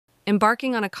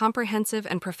embarking on a comprehensive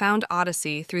and profound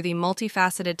odyssey through the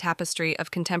multifaceted tapestry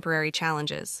of contemporary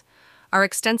challenges. Our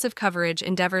extensive coverage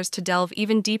endeavors to delve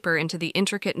even deeper into the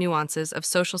intricate nuances of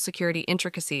Social Security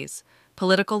intricacies,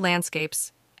 political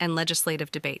landscapes, and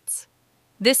legislative debates.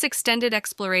 This extended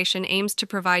exploration aims to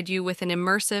provide you with an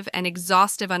immersive and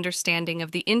exhaustive understanding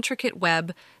of the intricate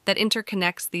web that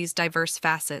interconnects these diverse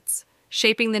facets,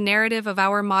 shaping the narrative of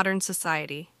our modern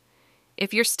society.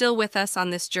 If you're still with us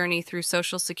on this journey through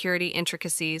Social Security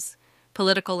intricacies,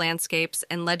 political landscapes,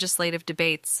 and legislative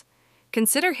debates,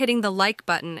 consider hitting the like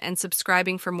button and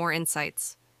subscribing for more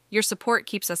insights. Your support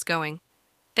keeps us going.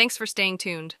 Thanks for staying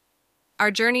tuned. Our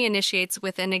journey initiates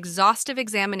with an exhaustive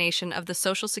examination of the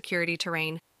Social Security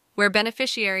terrain, where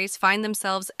beneficiaries find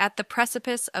themselves at the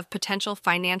precipice of potential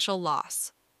financial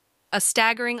loss. A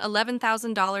staggering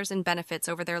 $11,000 in benefits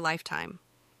over their lifetime.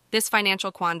 This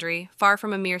financial quandary, far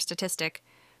from a mere statistic,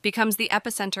 becomes the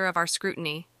epicenter of our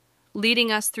scrutiny,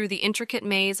 leading us through the intricate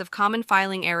maze of common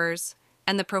filing errors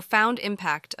and the profound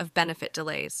impact of benefit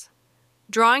delays.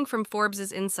 Drawing from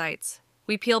Forbes's insights,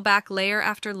 we peel back layer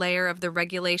after layer of the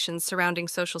regulations surrounding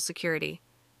Social Security,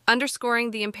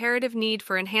 underscoring the imperative need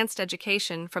for enhanced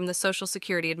education from the Social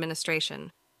Security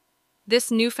Administration.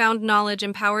 This newfound knowledge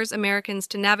empowers Americans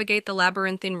to navigate the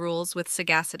labyrinthine rules with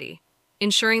sagacity,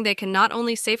 ensuring they can not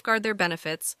only safeguard their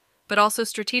benefits, but also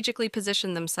strategically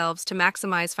position themselves to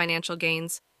maximize financial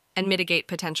gains and mitigate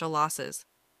potential losses.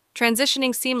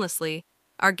 Transitioning seamlessly,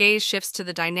 our gaze shifts to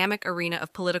the dynamic arena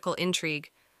of political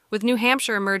intrigue, with New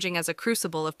Hampshire emerging as a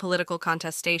crucible of political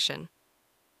contestation.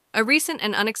 A recent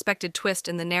and unexpected twist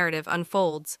in the narrative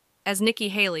unfolds as Nikki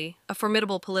Haley, a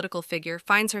formidable political figure,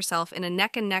 finds herself in a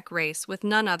neck-and-neck race with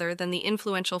none other than the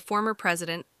influential former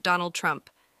president, Donald Trump,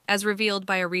 as revealed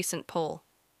by a recent poll.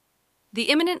 The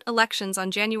imminent elections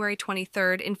on January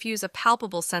 23rd infuse a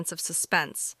palpable sense of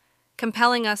suspense,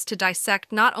 compelling us to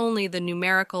dissect not only the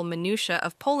numerical minutiae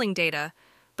of polling data,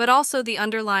 but also the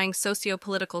underlying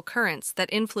socio-political currents that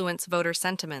influence voter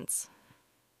sentiments.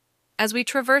 As we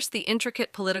traverse the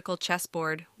intricate political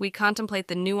chessboard, we contemplate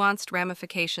the nuanced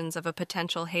ramifications of a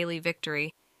potential Haley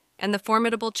victory and the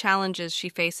formidable challenges she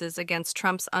faces against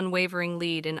Trump's unwavering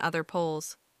lead in other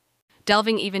polls.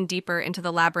 Delving even deeper into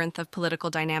the labyrinth of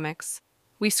political dynamics,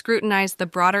 we scrutinize the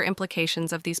broader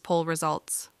implications of these poll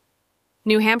results.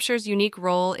 New Hampshire's unique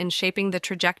role in shaping the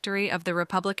trajectory of the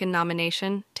Republican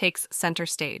nomination takes center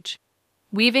stage,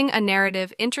 weaving a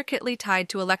narrative intricately tied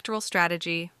to electoral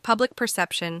strategy, public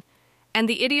perception, and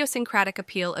the idiosyncratic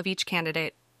appeal of each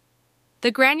candidate. The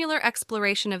granular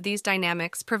exploration of these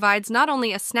dynamics provides not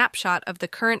only a snapshot of the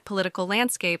current political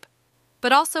landscape,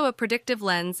 but also a predictive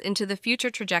lens into the future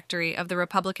trajectory of the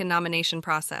Republican nomination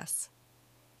process.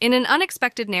 In an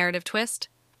unexpected narrative twist,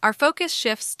 our focus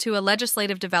shifts to a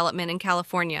legislative development in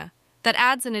California that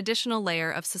adds an additional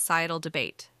layer of societal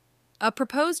debate. A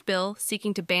proposed bill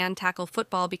seeking to ban tackle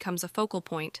football becomes a focal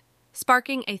point,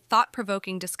 sparking a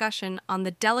thought-provoking discussion on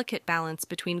the delicate balance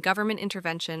between government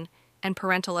intervention and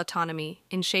parental autonomy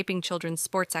in shaping children's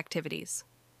sports activities.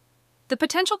 The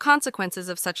potential consequences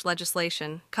of such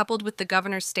legislation, coupled with the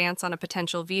governor's stance on a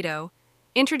potential veto,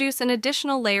 introduce an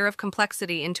additional layer of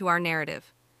complexity into our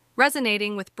narrative,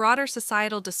 resonating with broader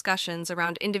societal discussions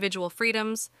around individual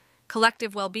freedoms,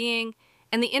 collective well-being,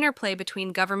 and the interplay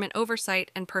between government oversight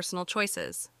and personal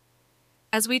choices.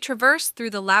 As we traverse through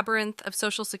the labyrinth of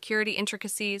Social Security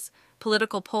intricacies,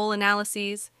 political poll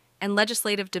analyses, and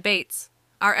legislative debates,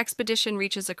 our expedition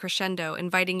reaches a crescendo,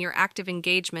 inviting your active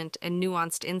engagement and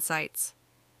nuanced insights.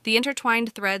 The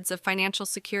intertwined threads of financial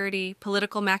security,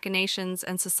 political machinations,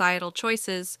 and societal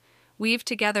choices weave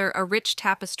together a rich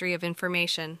tapestry of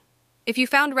information. If you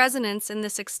found resonance in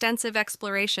this extensive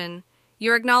exploration,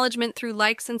 your acknowledgement through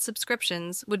likes and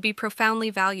subscriptions would be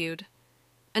profoundly valued.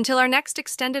 Until our next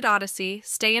extended odyssey,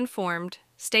 stay informed,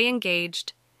 stay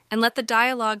engaged, and let the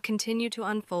dialogue continue to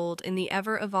unfold in the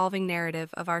ever-evolving narrative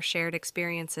of our shared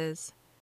experiences.